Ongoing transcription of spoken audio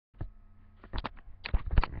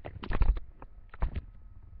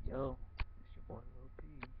Yo, it's your boy Lil P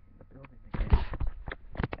in the building again.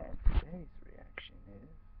 And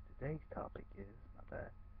today's topic is, my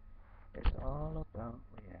bad, it's all about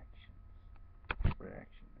reactions.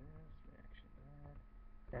 Reaction this, reaction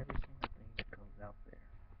that, every single thing that goes out there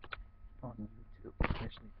on YouTube,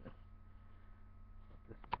 especially this. But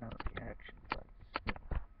this is not a reaction, but still.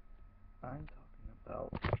 I'm talking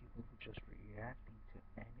about people who just reacting to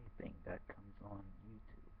anything that comes on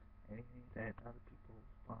YouTube. Anything that other people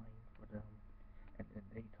find for them, and then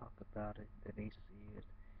they talk about it, then they see it,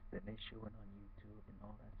 then they show it on YouTube, and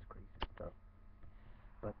all that crazy stuff.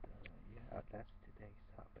 But yeah, that's today's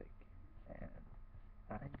topic, and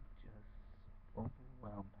I'm just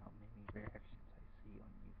overwhelmed how many reactions I see on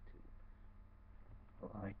YouTube.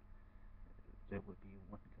 Like, there would be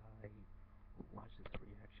one guy who watches a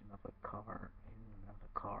reaction of a car hitting another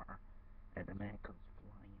car, and the man comes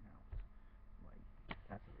flying out. Like,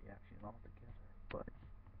 that's a reaction altogether. But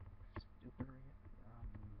most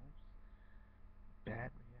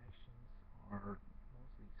bad reactions are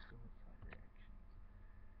mostly suicide reactions.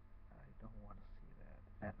 I don't want to see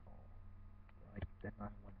that at all. Like the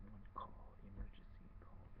 911 call, emergency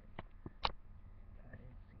call thing.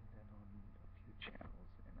 I've seen that on a few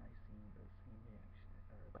channels, and I've seen the same reaction.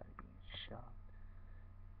 Everybody being shocked,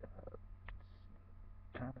 uh,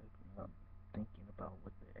 kind of thinking about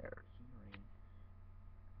what they're hearing.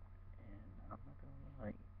 And I'm not gonna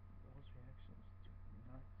lie, those reactions do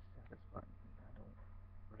not satisfy me. I don't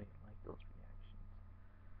really like those reactions.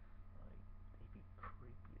 Like, they be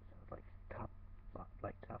creepy as hell.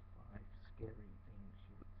 Top five scary things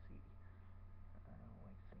you would see. I don't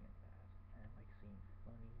like seeing that. I like seeing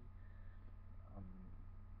funny, um,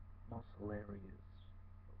 most hilarious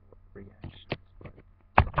reactions, but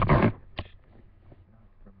not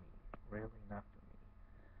for me. Really not for me.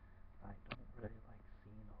 I don't really like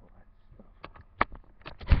seeing all that stuff.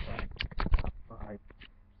 Like top five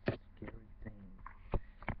scary things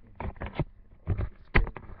invented, or the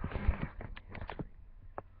scariest things in history,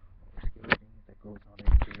 or scary things that goes on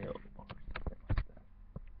in jail, or something like that.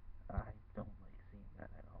 I don't like seeing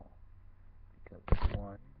that at all, because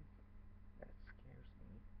one, that scares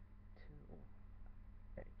me. Two,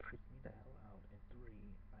 it creeps me the hell out, and three,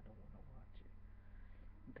 I don't want to watch it.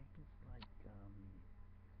 Things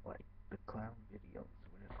like the clown videos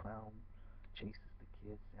where the clown chases the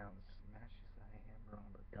kids down, smashes a hammer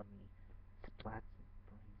on the dummy, splats and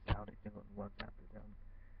brains out, and then runs after them.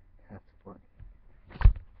 That's funny.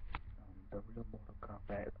 The real Mortal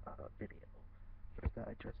Kombat video, where the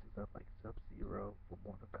guy dresses up like Sub-Zero for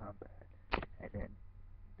Mortal Kombat, and then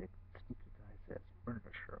the stupid guy says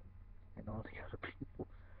furniture, and all the other people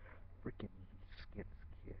freaking get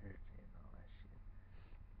scared and all that shit.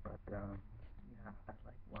 But yeah, I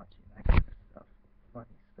like watching that kind of stuff,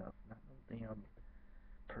 funny stuff, not no damn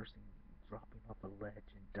person dropping off a ledge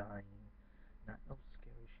and dying, not no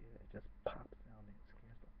scary shit that just pops out and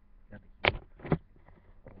scares the fuck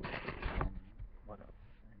out of you. Or what else?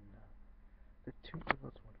 And the two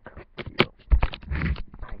girls one cup video.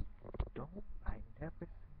 I never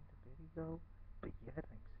seen the video, but yet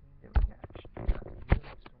I'm seeing the reaction. I'm hearing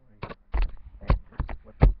the story, and this is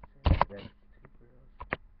what they say, that two girls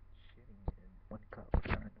shitting in one cup.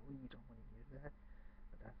 And I know you don't want to hear that,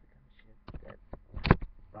 but that's the kind of shit that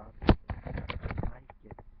bothers me. I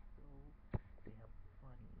get so damn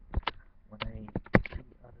funny when I see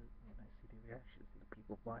the reactions of the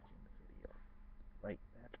people watching the video. Like,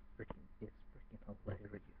 that freaking is freaking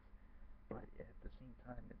hilarious. But at the same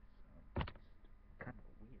time, it's kind of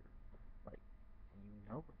weird. Like, you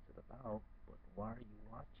know what it's about, but why are you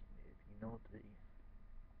watching it if you know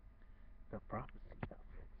the prophecy of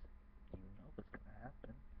it? You know what's gonna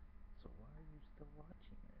happen, so why are you still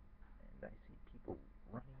watching it? And I see people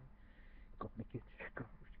running, going to get their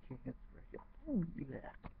garbage cans, ready, oh yeah,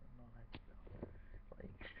 and all that stuff.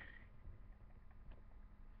 Like,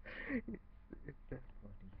 it's that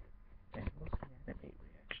funny. And mostly anime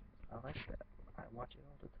reactions. I like that. I watch it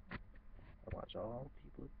all the time. I watch all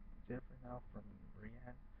people different now from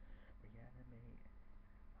reanime,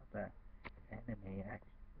 that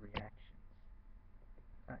reactions.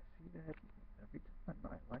 I see that every time. I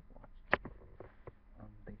like watching it.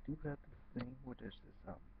 They do have this thing where there's this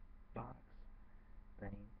box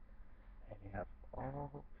thing, and they have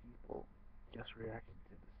all people just reacting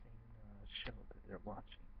to the same show that they're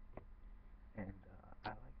watching. And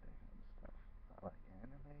I like that kind of stuff. I like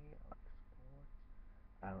anime. I like sports.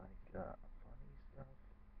 I like funny stuff.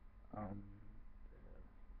 What's his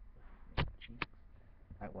name? Cheeks.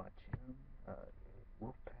 I watch him.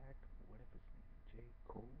 Wolfpack. Whatever his name. J.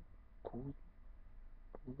 Cooler.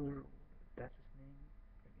 That's his name,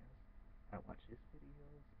 I guess. I watch his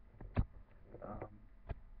videos. um,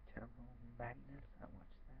 Terrell Magnus, I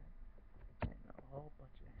watched that, and a whole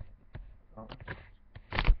bunch of anime. That's all I watched.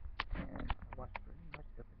 And I watched pretty much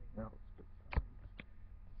everything else besides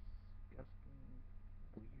disgusting,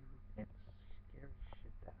 weird, and scary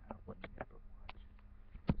shit that I would never watch.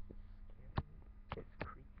 It's scary, it's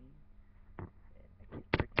creepy, and I get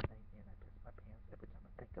freaking nightmare, and I piss my pants every time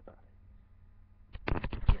I think about it.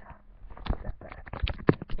 Yeah, that bad.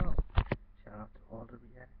 So, shout out to all the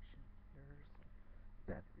reactioners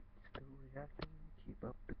that are still reacting. Keep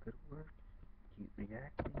up the good work. Keep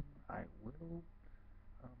reacting. I will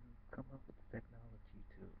come up with the technology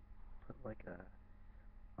to put like a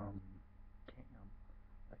um cam,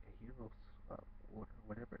 like a hero or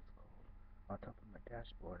whatever it's called, on top of my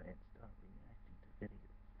dashboard and start reacting to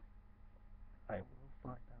videos. I will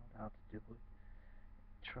find out how to do it.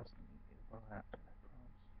 Trust me, it will happen. I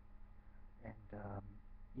promise. And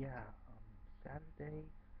yeah, Saturday.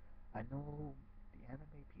 I know the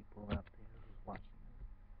anime people out there who's watching this.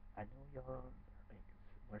 I know y'all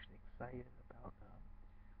were excited about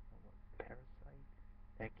Parasite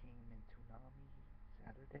that came in Toonami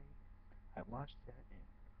Saturday. I watched that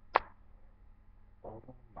and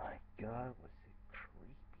oh my god, was it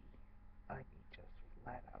creepy? I mean, just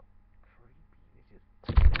flat out creepy. It's just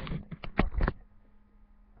everything fucking it.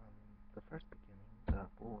 The first beginning, the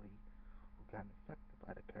boy who got infected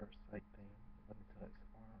by the parasite thing went into his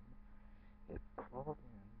arm. It crawled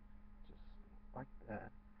in just like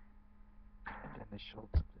that, and then it showed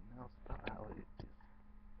something else about how it just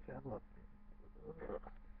developed. And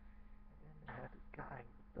then they had this guy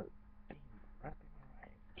with the thing wrapping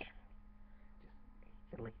around his just ate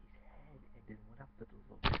the lady's head and then went after the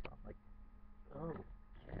little girl. I'm like,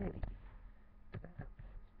 okay. That was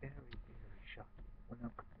very, very shocking. When they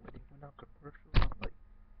went on commercial, I'm like,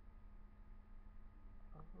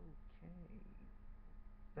 okay.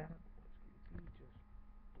 That was creepy. Just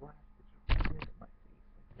blasted right into my face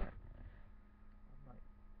like that. I'm like,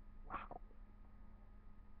 wow.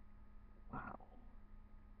 Wow.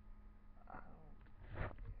 I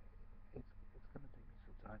don't. It's gonna take me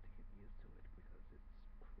some time to get used to it because it's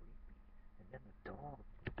creepy. And then the dog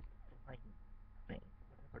flying thing,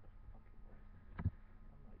 whatever the fuck it was.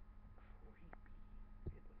 I'm like, creepy.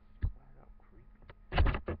 It was flat out creepy.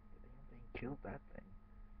 The damn thing killed that thing.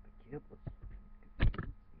 The kid was fucking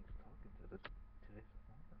confused. He was talking to his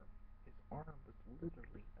arm. His arm was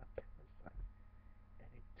literally a parasite,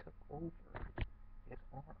 and it took over his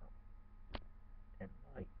arm. And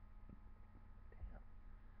like, damn,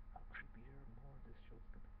 how creepier more this show's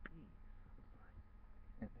gonna be. Like,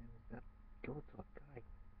 and then that go to a guy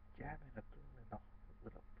jabbing a girl in the heart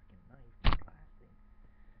with a freaking knife, blasting.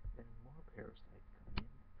 Then more parasites come in,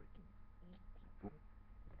 freaking eat people,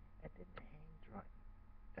 and then the hang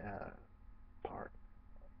drying part.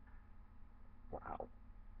 Wow,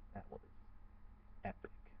 that was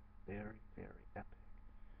epic, very, very epic.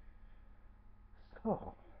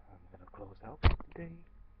 So I'm gonna close out for today.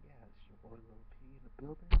 Yeah, it's your boy Lil P in the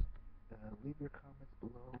building. Leave your comments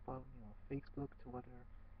below. Follow me on Facebook, Twitter,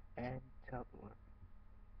 and Tumblr.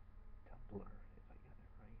 Tumblr, if I got it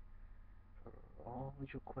right, for all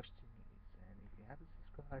your question needs. And if you haven't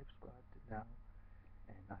subscribed, subscribe to now.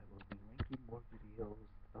 And I will be linking more videos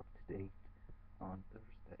up to date on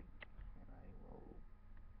Thursday. And I will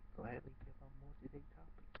gladly give out more today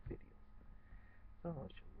topics videos. So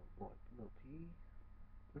it's your little boy Lil P.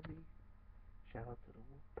 3. Shout out to the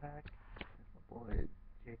Wolfpack. That's my boy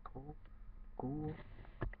J. Cole. Cool.